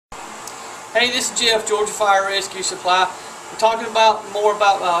Hey, this is Jeff, Georgia Fire Rescue Supply. We're talking more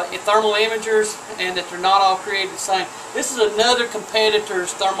about thermal imagers and that they're not all created the same. This is another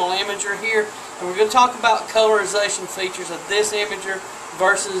competitor's thermal imager here, and we're going to talk about colorization features of this imager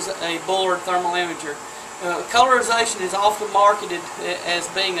versus a Bullard thermal imager. Colorization is often marketed as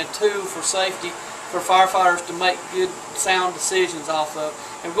being a tool for safety for firefighters to make good sound decisions off of.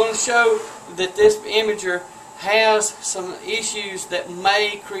 And we're going to show that this imager has some issues that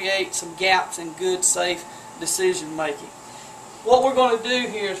may create some gaps in good, safe decision making. What we're going to do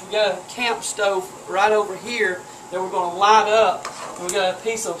here is we've got a camp stove right over here that we're going to light up, and we've got a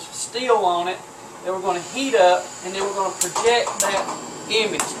piece of steel on it that we're going to heat up, and then we're going to project that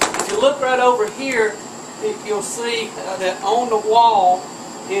image. If you look right over here, you'll see that on the wall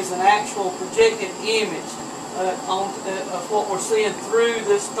is an actual projected image of what we're seeing through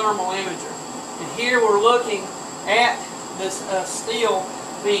this thermal imager. And here we're looking at this steel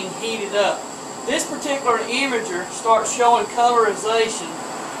being heated up. This particular imager starts showing colorization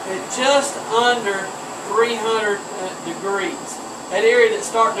at just under 300 degrees. That area that's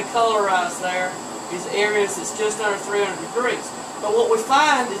starting to colorize there is areas that's just under 300 degrees. But what we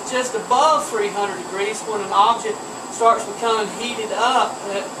find is just above 300 degrees, when an object starts becoming heated up,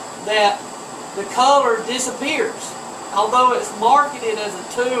 that the color disappears. Although it's marketed as a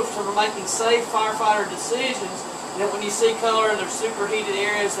tool for making safe firefighter decisions, that when you see color in their superheated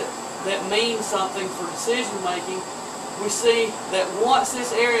areas that mean something for decision making, we see that once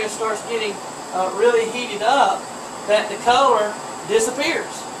this area starts getting really heated up, that the color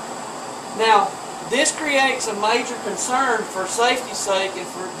disappears. Now, this creates a major concern for safety's sake and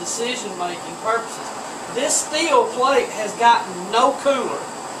for decision making purposes. This steel plate has gotten no cooler.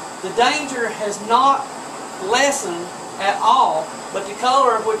 The danger has not lessened at all, but the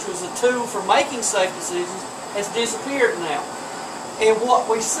color, which was a tool for making safe decisions, has disappeared now. And what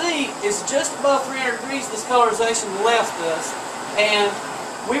we see is just above 300 degrees this colorization left us, and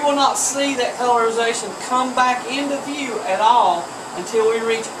we will not see that colorization come back into view at all until we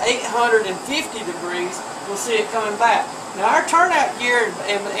reach 850 degrees. We'll see it coming back. Now, our turnout gear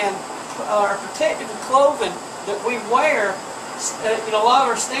and our protective clothing that we wear, a lot of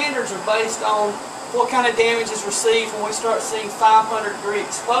our standards are based on what kind of damage is received when we start seeing 500 degree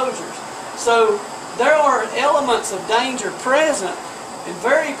exposures. So there are elements of danger present and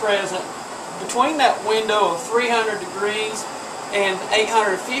very present between that window of 300 degrees and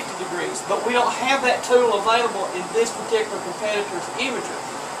 850 degrees, but we don't have that tool available in this particular competitor's imager.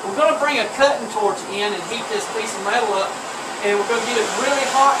 We're going to bring a cutting torch in and heat this piece of metal up, and we're going to get it really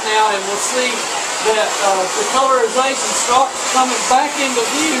hot now, and we'll see that the colorization starts coming back into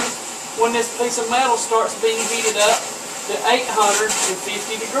view when this piece of metal starts being heated up to 850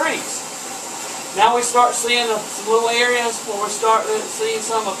 degrees. Now we start seeing some little areas where we start seeing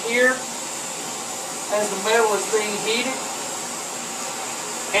some appear as the metal is being heated,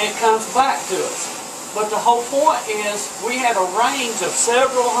 and it comes back to us. But the whole point is we had a range of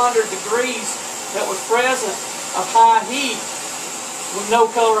several hundred degrees that was present of high heat with no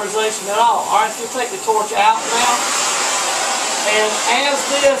colorization at all. Alright, so we'll take the torch out now, and as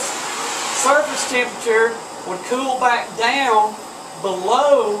this surface temperature would cool back down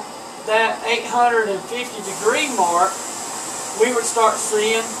below that 850 degree mark, we would start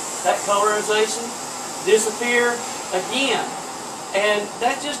seeing that colorization disappear again. And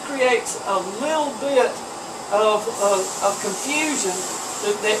that just creates a little bit of confusion.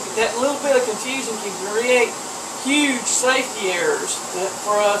 That little bit of confusion can create huge safety errors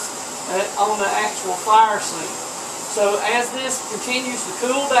for us on the actual fire scene. So as this continues to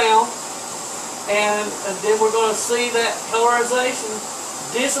cool down, and then we're going to see that colorization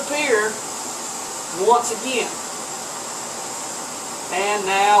disappear once again. And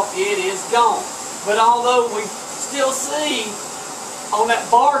now it is gone. But although we still see on that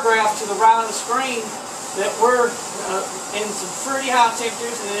bar graph to the right of the screen that we're in some pretty high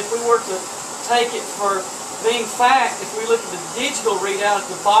temperatures, and if we were to take it for being fact, if we look at the digital readout at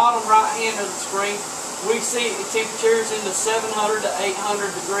the bottom right hand of the screen, we see temperatures in the 700 to 800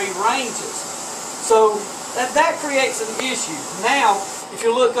 degree ranges. So that creates an issue. Now, if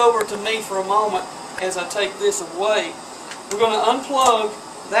you look over to me for a moment as I take this away, we're going to unplug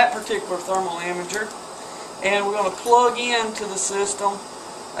that particular thermal imager, and we're going to plug into the system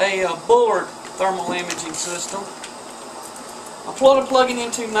a Bullard thermal imaging system. What I'm plugging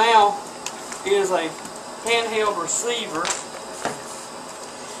into now is a handheld receiver.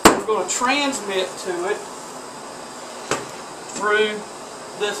 We're going to transmit to it through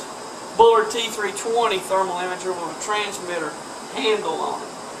this Bullard T320 thermal imager with a transmitter handle on it.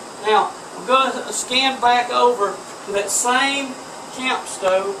 Now, I'm going to scan back over to that same camp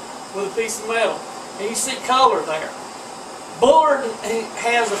stove with a piece of metal. And you see color there. Bullard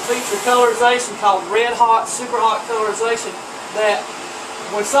has a feature of colorization called red hot, super hot colorization, that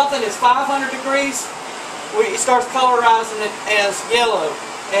when something is 500 degrees, it starts colorizing it as yellow.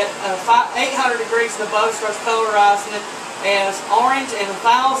 At 800 degrees and above, it starts colorizing it as orange, and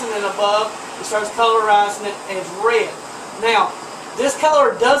 1,000 and above, it starts colorizing it as red. Now, this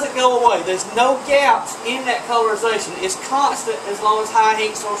color doesn't go away. There's no gaps in that colorization. It's constant as long as high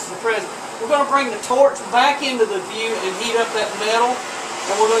heat sources are present. We're going to bring the torch back into the view and heat up that metal,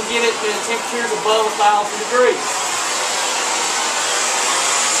 and we're going to get it to temperatures above 1,000 degrees.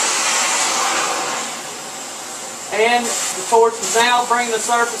 And the torch is now bringing the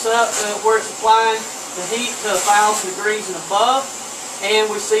surface up where it's applying the heat to 1,000 degrees and above, and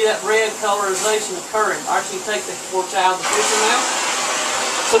we see that red colorization occurring. Actually, take the torch out of the picture now.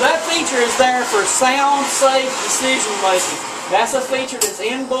 So that feature is there for sound safe decision making. That's a feature that's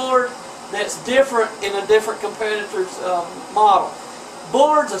in Bullard that's different in a different competitor's model.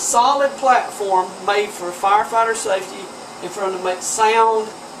 Bullard's a solid platform made for firefighter safety and for them to make sound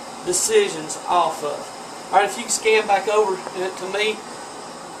decisions off of. Alright, if you can scan back over to me.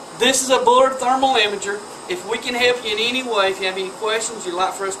 This is a Bullard thermal imager. If we can help you in any way, if you have any questions, you'd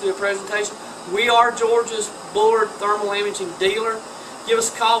like for us to do a presentation, we are Georgia's Bullard thermal imaging dealer. Give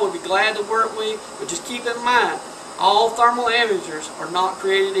us a call, we'd be glad to work with you, but just keep in mind, all thermal imagers are not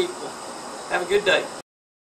created equal. Have a good day.